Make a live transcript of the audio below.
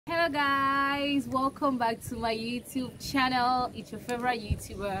Hello guys, welcome back to my YouTube channel. It's your favorite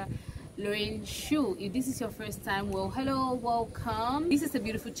YouTuber, Lorraine Shu. If this is your first time, well, hello, welcome. This is a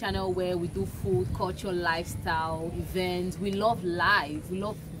beautiful channel where we do food, culture, lifestyle, events. We love life, we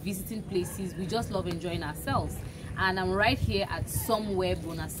love visiting places, we just love enjoying ourselves. And I'm right here at Somewhere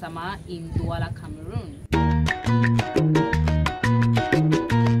Bonasama in Douala, Cameroon.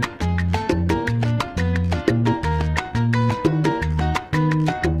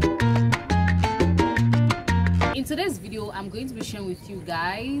 In today's video, I'm going to be sharing with you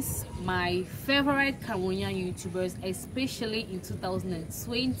guys my favorite Cameroonian YouTubers, especially in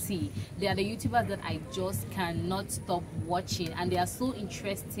 2020. They are the YouTubers that I just cannot stop watching, and they are so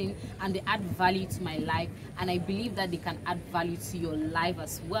interesting and they add value to my life, and I believe that they can add value to your life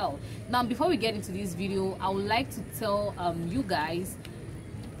as well. Now, before we get into this video, I would like to tell you guys,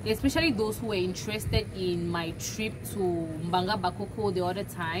 especially those who were interested in my trip to Mbanga Bakoko the other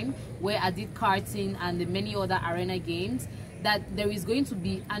time, where I did karting and the many other arena games, that there is going to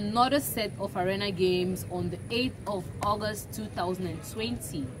be another set of arena games on the 8th of August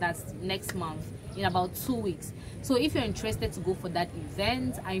 2020. That's next month, in about 2 weeks. So if you're interested to go for that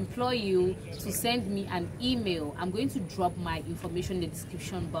event, I implore you to send me an email. I'm going to drop my information in the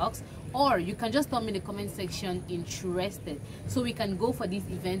description box, or you can just tell me in the comment section interested, so we can go for this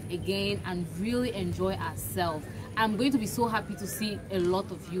event again and really enjoy ourselves. I'm going to be so happy to see a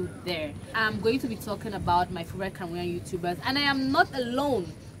lot of you there. I'm going to be talking about my favorite Cameroonian YouTubers, and I am not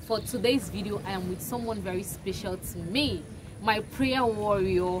alone. For today's video, I am with someone very special to me, my prayer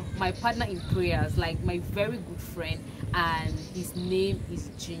warrior, my partner in prayers, like my very good friend, and his name is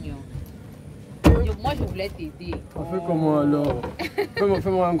Junior. Moi je voulais t'aider. On fait comment alors?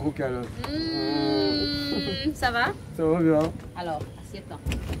 Fais-moi un gros câlin. Ça va? Ça va bien. Alors, assieds-toi.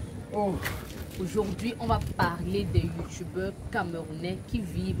 Oh. Aujourd'hui, on va parler des YouTubeurs camerounais qui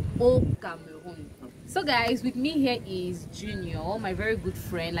vivent au Cameroun. So guys, with me here is Junior, my very good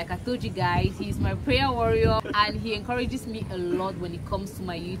friend. Like I told you guys, he's my prayer warrior and he encourages me a lot when it comes to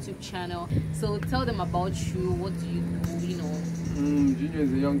my YouTube channel. So tell them about you, what do you do, you know? Junior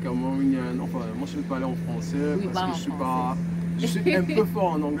is a young Cameroonian. Enfin, moi je vais parler en français, oui, parce que je suis un peu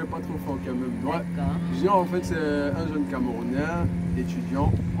fort en anglais, pas trop fort quand même. Ouais. Junior en fait c'est un jeune Camerounais,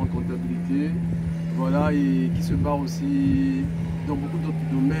 étudiant en comptabilité, voilà, et qui se bat aussi dans beaucoup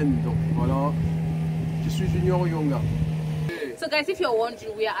d'autres domaines. Donc voilà, je suis Junior Yonga. So guys, if you're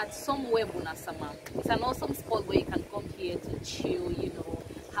wondering, we are at Somewhere Bonasama. It's an awesome spot where you can come here to chill, you know,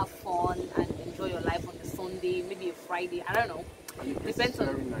 have fun and enjoy your life on a Sunday, maybe a Friday, I don't know. Depends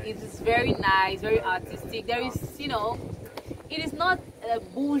on, it is very nice, very artistic. There is, you know, it is not a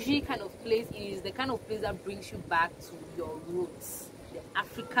bougie kind of place. It is the kind of place that brings you back to your roots, the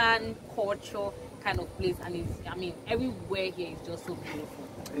African culture kind of place. And it's, I mean, everywhere here is just so beautiful,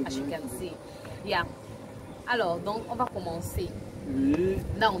 as you can see. Yeah. Alors, donc on va commencer. Oui.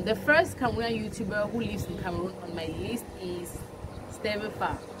 Now, the first Cameroonian YouTuber who lives in Cameroon on my list is Steve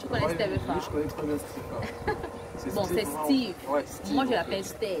Fa. Tu connais Steve Fa? Oui, je connais très bien Steve Fa. Bon, c'est Steve. Ouais, Steve. Moi, je l'appelle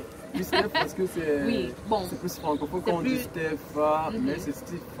Steve. Oui, Steve parce que c'est oui, bon, plus francophone quand on dit Steve Fa, mais c'est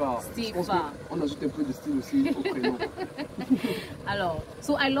Steve Fa. Steve Fa. On ajoute un peu de style aussi au prénom. Alors,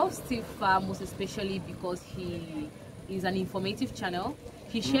 so I love Steve Fa most especially because he is an informative channel.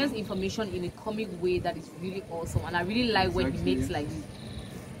 He shares information in a comic way that is really awesome, and I really like when he makes like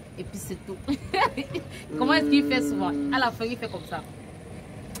et puis c'est tout. Comment est-ce qu'il fait souvent? À la fin, il fait comme ça.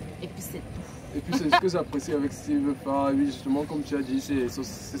 Et puis c'est tout. Et puis c'est ce que j'apprécie avec Steve Fa, oui, justement comme tu as dit, c'est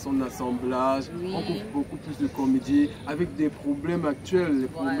son assemblage, oui. On trouve beaucoup plus de comédie avec des problèmes actuels, les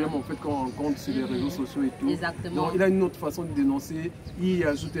problèmes en fait qu'on rencontre sur les réseaux sociaux et tout. Exactement. Donc il a une autre façon de dénoncer, il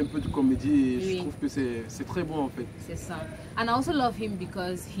ajoute un peu de comédie et oui. Je trouve que c'est très bon en fait. C'est ça. And I also love him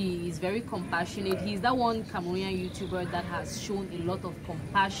because he is very compassionate. He is that one Cameroonian YouTuber that has shown a lot of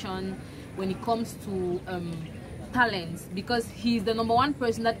compassion when it comes to talents, because he's the #1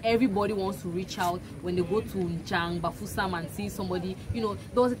 person that everybody wants to reach out when they go to Njang, Bafoussam and see somebody. You know,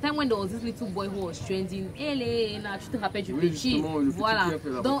 there was a time when there was this little boy who was trending. Tu te rappelles du petit? Voilà.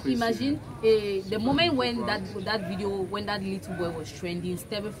 Donc imagine the moment when that video, when that little boy was trending,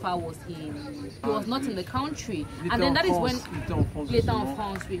 Steve Fa was in. He was not in the country, and then that is when il était en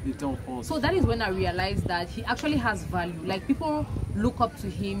France. So that is when I realized that he actually has value. Like people look up to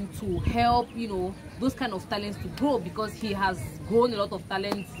him to help, you know, those kind of talents to grow, because he has grown a lot of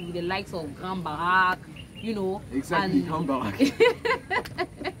talents with the likes of Grand Barak, you know. Exactly, Grand Barak.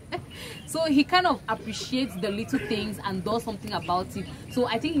 So he kind of appreciates the little things and does something about it. So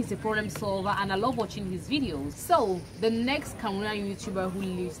I think he's a problem solver, and I love watching his videos. So the next Cameroonian YouTuber who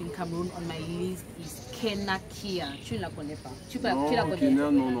lives in Cameroon on my list is Kena Kia. Tu ne la connais pas? Tu la connais? Kena,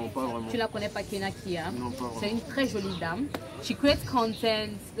 non, pas vraiment. Tu la connais pas, Kena Kia? Non, pas vraiment. C'est une très jolie dame. She creates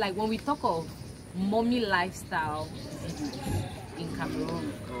content, like when we talk of mommy lifestyle in Cameroon.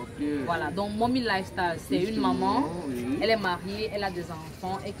 Okay. Voilà, donc mommy lifestyle, c'est une maman, oui. Elle est mariée, elle a des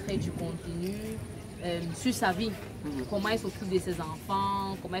enfants, elle crée du contenu sur sa vie. Comment elle s'occupe de ses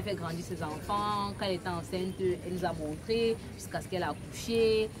enfants, comment elle fait grandir ses enfants. Quand elle était enceinte, elle nous a montré jusqu'à ce qu'elle a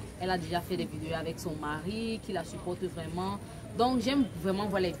accouché. Elle a déjà fait des vidéos avec son mari qui la supporte vraiment. Donc j'aime vraiment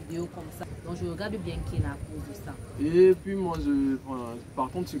voir les vidéos comme ça. Donc je regarde bien Kena à cause de ça. Et puis moi, par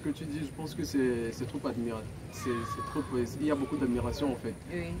contre, ce que tu dis, je pense que c'est trop admirable. Il y a beaucoup d'admiration en fait.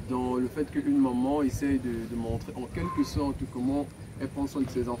 Oui. Dans le fait qu'une maman essaye de montrer en quelque sorte comment elle prend soin de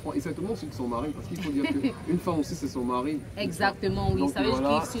ses enfants. Et c'est tout le monde sur son mari, parce qu'il faut dire qu'une femme aussi c'est son mari. Exactement, oui. Donc, ça veut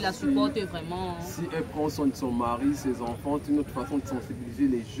voilà, dire qu'il la supporte vraiment. Si elle prend soin de son mari, ses enfants, c'est une autre façon de sensibiliser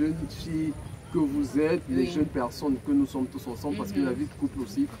les jeunes filles que vous êtes, les jeunes personnes que nous sommes tous ensemble, parce que la vie de couple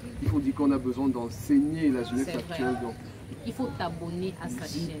aussi, il faut dire qu'on a besoin d'enseigner la jeunesse actuelle. Donc, il faut t'abonner à sa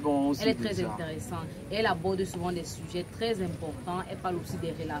chaîne. Elle est très intéressante. Et elle aborde souvent des sujets très importants. Elle parle aussi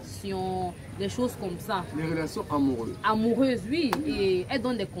des relations, des choses comme ça. Les relations amoureuses. Amoureuses, oui. Et elle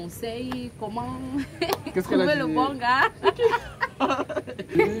donne des conseils, comment trouver le bon gars.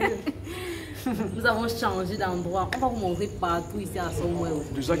 Nous avons changé d'endroit. On va vous montrer partout ici à Somewhere.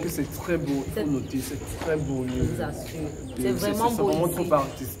 Déjà que c'est très beau, il faut noter, c'est très beau. Je vous assure. C'est vraiment beau. C'est vraiment trop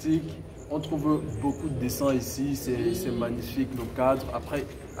artistique. On trouve beaucoup de dessins ici, c'est magnifique, le cadre. Après,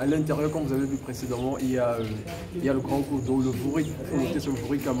 à l'intérieur, comme vous avez vu précédemment, il y a le grand cours d'eau, le Favorite. Il faut noter sur le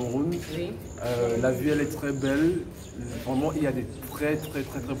Favorite Cameroun. Oui. La vue, elle est très belle. Vraiment, il y a des très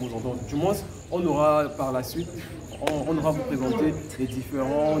beaux endroits. Du moins, on aura par la suite, on aura vous présenter les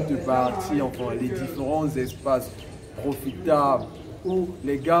différentes parties, enfin les différents espaces profitables où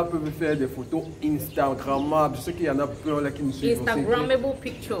les gars peuvent faire des photos Instagrammables. Je sais qu'il y en a plein là qui nous suivent. Instagrammable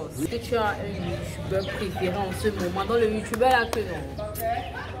pictures. Est-ce que tu as un youtubeur préféré en ce moment? Dans le youtubeur là que non.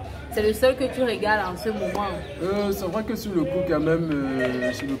 C'est le seul que tu regardes en ce moment. C'est vrai que sur le coup quand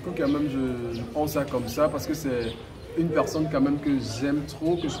même, je pense ça comme ça parce que c'est une personne quand même que j'aime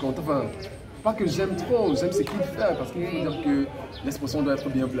trop, que je compte. Enfin, pas que j'aime trop, j'aime ce qu'il fait parce qu'il faut dire que l'expression doit être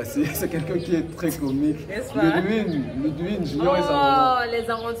bien placée. C'est quelqu'un qui est très comique. Le Dwin, Junior et sa maman. Oh, les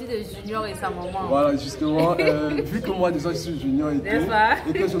aventures de Junior et sa maman. Voilà, justement, vu que moi déjà je suis Junior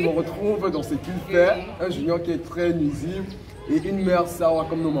et que je me retrouve dans ce qu'il fait, un Junior qui est très nuisible et une mère Sawa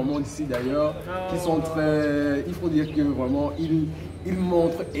comme nos mamans d'ici d'ailleurs, qui sont très, il faut dire que vraiment, ils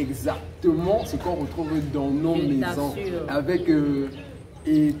montrent exactement ce qu'on retrouve dans nos maisons avec...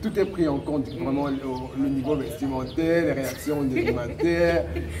 Et tout est pris en compte, vraiment le niveau vestimentaire, les réactions alimentaires,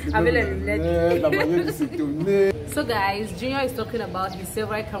 avec les lunettes, la manière de se tourner. So guys, Junior is talking about his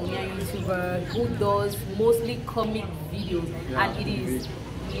favorite Cameroonian YouTuber who does mostly comic videos, and it is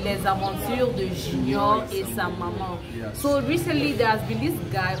Les Aventures de Junior et sa maman. So recently there has been this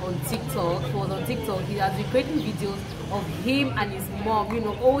guy on TikTok, he was on TikTok, he has been creating videos of him and his mom, you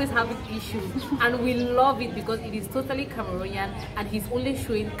know, always having issues, and we love it because it is totally Cameroonian and he's only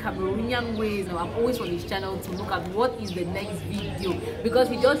showing Cameroonian ways. Now I'm always on his channel to look at what is the next video because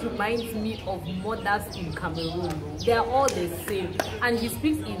he just reminds me of mothers in Cameroon. They are all the same, and he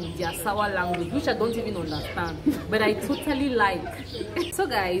speaks in their Sawa language, which I don't even understand, but I totally like. So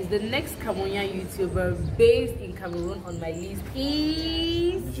guys, the next Cameroonian YouTuber based in Cameroon on my list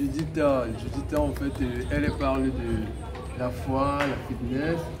is Juditha en fait, elle parle de la foi, la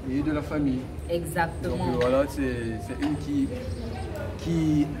fitness et de la famille. Exactement. Donc voilà, c'est une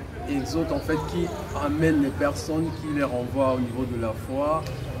qui exhorte en fait, qui amène les personnes, qui les renvoie au niveau de la foi,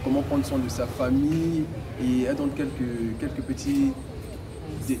 comment prendre soin de sa famille, et elle donne quelques petits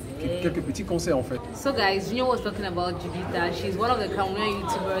conseils en fait. So guys, Junior was talking about Juditha. She's one of the Cameroonian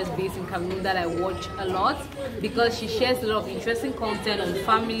YouTubers based in Cameroon that I watch a lot because she shares a lot of interesting content on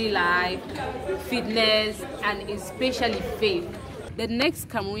family life, fitness, and especially faith. The next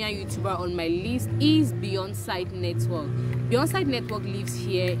Cameroonian YouTuber on my list is Beyond Sight Network. Beyond Sight Network lives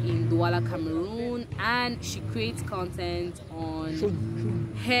here in Douala, Cameroon, and she creates content on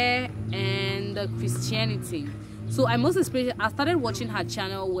hair and Christianity. So I started watching her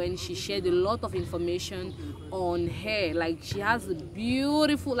channel when she shared a lot of information on hair. Like she has a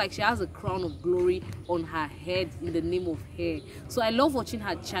beautiful, like she has a crown of glory on her head in the name of hair. So I love watching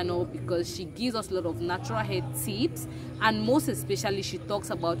her channel because she gives us a lot of natural hair tips, and most especially she talks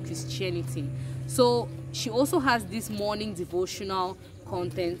about Christianity. So she also has this morning devotional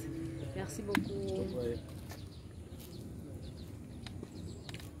content. Merci beaucoup.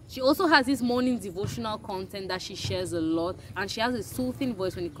 She also has this morning devotional content that she shares a lot, and she has a soothing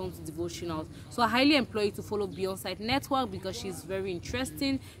voice when it comes to devotionals. So I highly implore you to follow Beyonce Network because she's very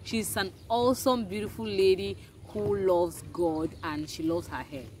interesting. She's an awesome, beautiful lady who loves God and she loves her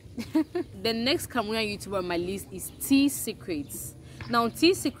hair. The next Cameroonian YouTuber on my list is Tea Secrets. Now,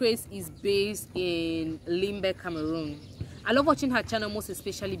 Tea Secrets is based in Limbe, Cameroon. I love watching her channel most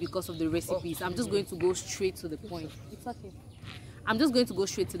especially because of the recipes. I'm just going to go straight to the point. It's okay. I'm just going to go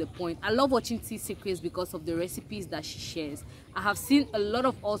straight to the point. I love watching Tea Secrets because of the recipes that she shares. I have seen a lot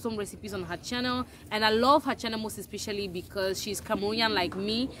of awesome recipes on her channel, and I love her channel most especially because she's Cameroonian like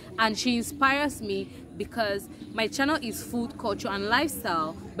me, and she inspires me because my channel is food, culture and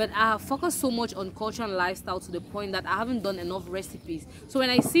lifestyle, but I have focused so much on culture and lifestyle to the point that I haven't done enough recipes. So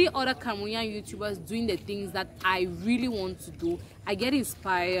when I see other Cameroonian YouTubers doing the things that I really want to do, I get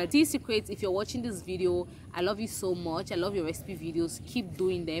inspired. Tea Secrets, if you're watching this video, I love you so much. I love your recipe videos. Keep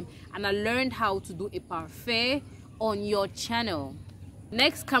doing them. And I learned how to do a parfait on your channel.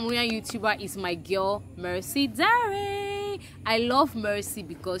 Next Cameroonian YouTuber is my girl Mercy Dare. I love Mercy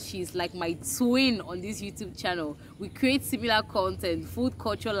because she's like my twin on this YouTube channel. We create similar content, food,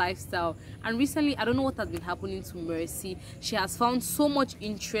 culture, lifestyle. And recently, I don't know what has been happening to Mercy. She has found so much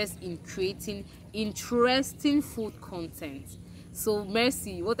interest in creating interesting food content. So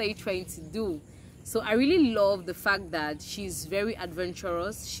Mercy, what are you trying to do? So I really love the fact that she's very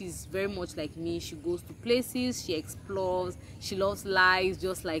adventurous. She's very much like me. She goes to places, she explores, she loves lives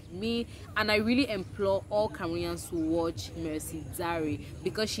just like me. And I really implore all Cameroonians to watch Mercy Dare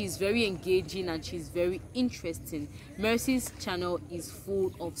because she's very engaging and she's very interesting. Mercy's channel is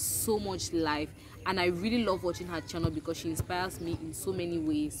full of so much life, and I really love watching her channel because she inspires me in so many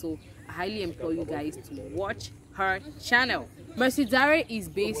ways. So I highly implore you guys to watch her channel. Mercy Dare is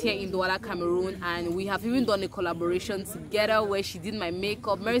based here in Douala, Cameroon, and we have even done a collaboration together where she did my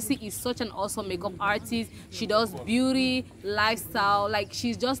makeup. Mercy is such an awesome makeup artist. She does beauty, lifestyle, like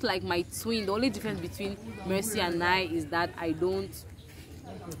she's just like my twin. The only difference between Mercy and I is that I don't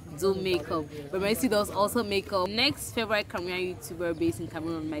do makeup, but Mercy does also makeup. Next favorite Cameroonian YouTuber based in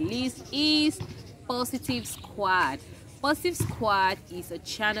Cameroon on my list is Positive Squad. Positive Squad is a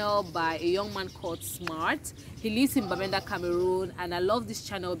channel by a young man called Smart. He lives in Bamenda, Cameroon, and I love this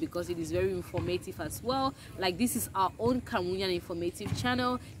channel because it is very informative as well. Like, this is our own Cameroonian informative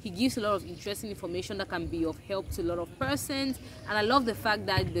channel. He gives a lot of interesting information that can be of help to a lot of persons, and I love the fact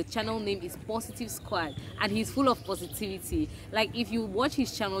that the channel name is Positive Squad and he's full of positivity. Like, if you watch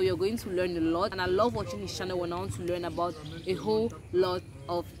his channel, you're going to learn a lot, and I love watching his channel when I want to learn about a whole lot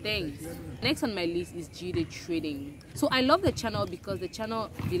of things. Next on my list is G-Day Trading. So I love the channel because the channel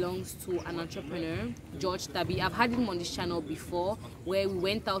belongs to an entrepreneur, George Tabi. I've had him on this channel before where we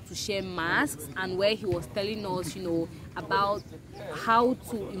went out to share masks and where he was telling us, you know, about how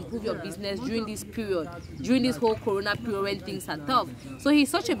to improve your business during this period, during this whole corona period when things are tough. So he's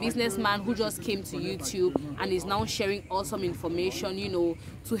such a businessman who just came to YouTube and is now sharing awesome information, you know,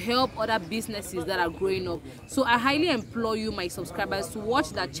 to help other businesses that are growing up. So I highly implore you, my subscribers, to watch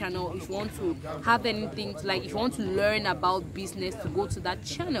that channel if you want to have anything to, like, if you want to learn about business, to go to that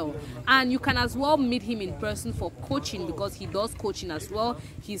channel. And you can as well meet him in person for coaching because he does coaching as well.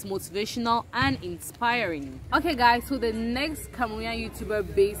 He's motivational and inspiring. Okay guys, so the next Cameroonian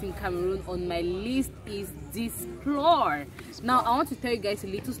YouTuber based in Cameroon on my list is Displore. Now I want to tell you guys a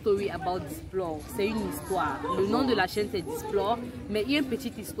little story about Displore. C'est une histoire. Le nom de la chaîne c'est Displore, mais il y a une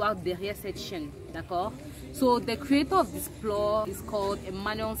petite histoire derrière cette chaîne, d'accord? So the creator of Displore is called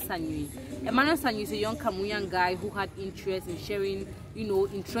Emmanuel Sanyui. Emmanuel Sanyui is a young Cameroonian guy who had interest in sharing, you know,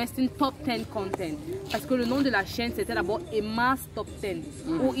 interesting top 10 content. Parce que le nom de la chaîne c'était d'abord Emma's Top 10,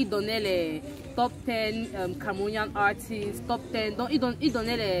 où il donnait les top 10 Cameroonian artists, top 10. Donc il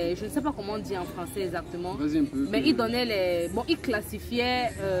donnait les, je ne sais pas comment on dit en français exactement, mais il donnait les, bon, il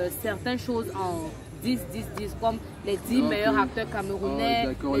classifiait certaines choses en 10, comme les 10 meilleurs acteurs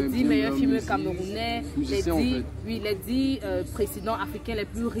camerounais, les 10 meilleurs films camerounais, les 10 présidents africains les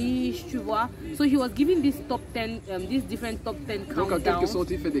plus riches, tu vois. So he was giving this top 10, these different top 10 countdowns. Donc en quelque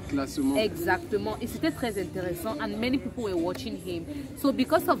sorte il fait des classements. Exactement, et c'était très intéressant and many people were watching him. So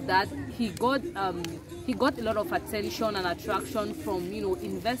because of that, he got a lot of attention and attraction from, you know,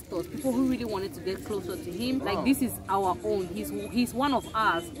 investors, people who really wanted to get closer to him. Wow. Like, this is our own, he's one of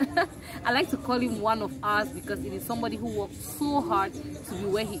us. I like to call him one of us because it is somebody who worked so hard to be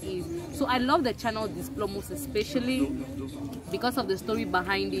where he is. So I love the channel Displore most especially because of the story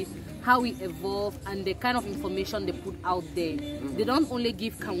behind it, how it evolved and the kind of information they put out there. They don't only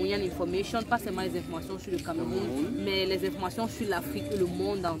give Cameroonian information, pas seulement les informations sur le Cameroun, mais les informations sur l'Afrique et le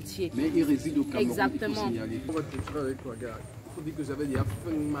monde entier. Mais il réside au Cameroun. Exactement. On va te avec toi, gars. faut dire que j'avais déjà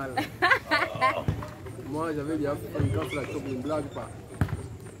fait mal. Moi, j'avais déjà fait quand la chope une blague pas.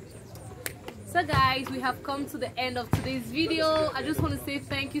 So guys, we have come to the end of today's video. I just want to say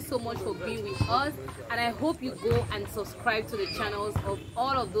thank you so much for being with us, and I hope you go and subscribe to the channels of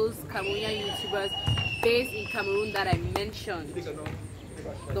all of those Cameroonian YouTubers based in Cameroon that I mentioned.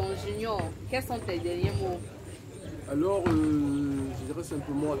 Donc Junior, quels sont tes derniers mots? Alors, je dirais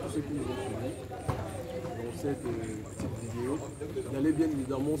simplement à tous ceux qui nous ont suivis dans cette petite vidéo d'aller bien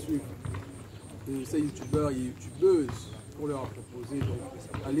évidemment suivre ces youtubeurs et youtubeuses qu'on leur a proposé. Donc,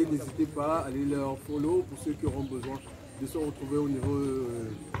 allez, n'hésitez pas, allez leur follow pour ceux qui auront besoin de se retrouver au niveau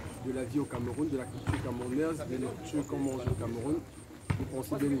de la vie au Cameroun, de la culture camerounaise, de la culture qu'on mange au Cameroun. Vous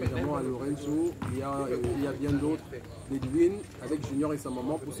pensez bien évidemment à Lorenzo, il y a bien d'autres, Edwin, avec Junior et sa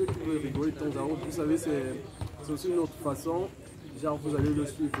maman. Pour ceux qui veulent rigoler de temps à autre, vous savez, c'est aussi une autre façon. Genre, vous allez le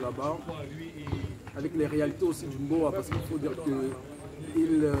suivre là-bas, avec les réalités aussi du Mboa, parce qu'il faut dire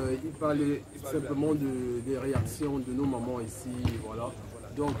qu'il parlait simplement des réactions de nos mamans ici, voilà.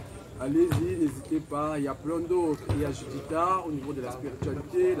 Donc, allez-y, n'hésitez pas, il y a plein d'autres. Il y a Judita au niveau de la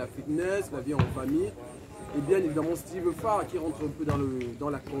spiritualité, la fitness, la vie en famille. Et bien évidemment Steve Farr qui rentre un peu dans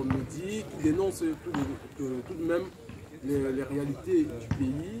la comédie, qui dénonce tout de même les réalités du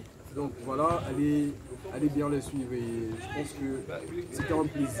pays. Donc voilà, allez bien les suivre. Et je pense que c'était un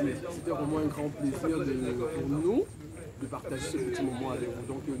plaisir, c'était vraiment un grand plaisir pour nous de partager ce petit moment avec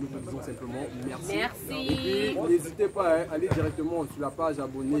vous. Donc nous vous disons simplement merci. Merci. Et puis n'hésitez pas à aller directement sur la page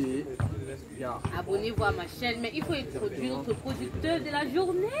abonnée. Abonnez-vous à ma chaîne, mais il faut introduire notre producteur de la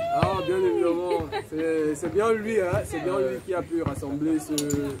journée. Ah, bien évidemment, c'est bien lui, hein? C'est bien lui qui a pu rassembler ce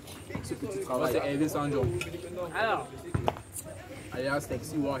petit travail. C'est Elvis Sanjo. Alors, Alias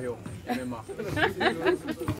Taxi Warrior, MMA.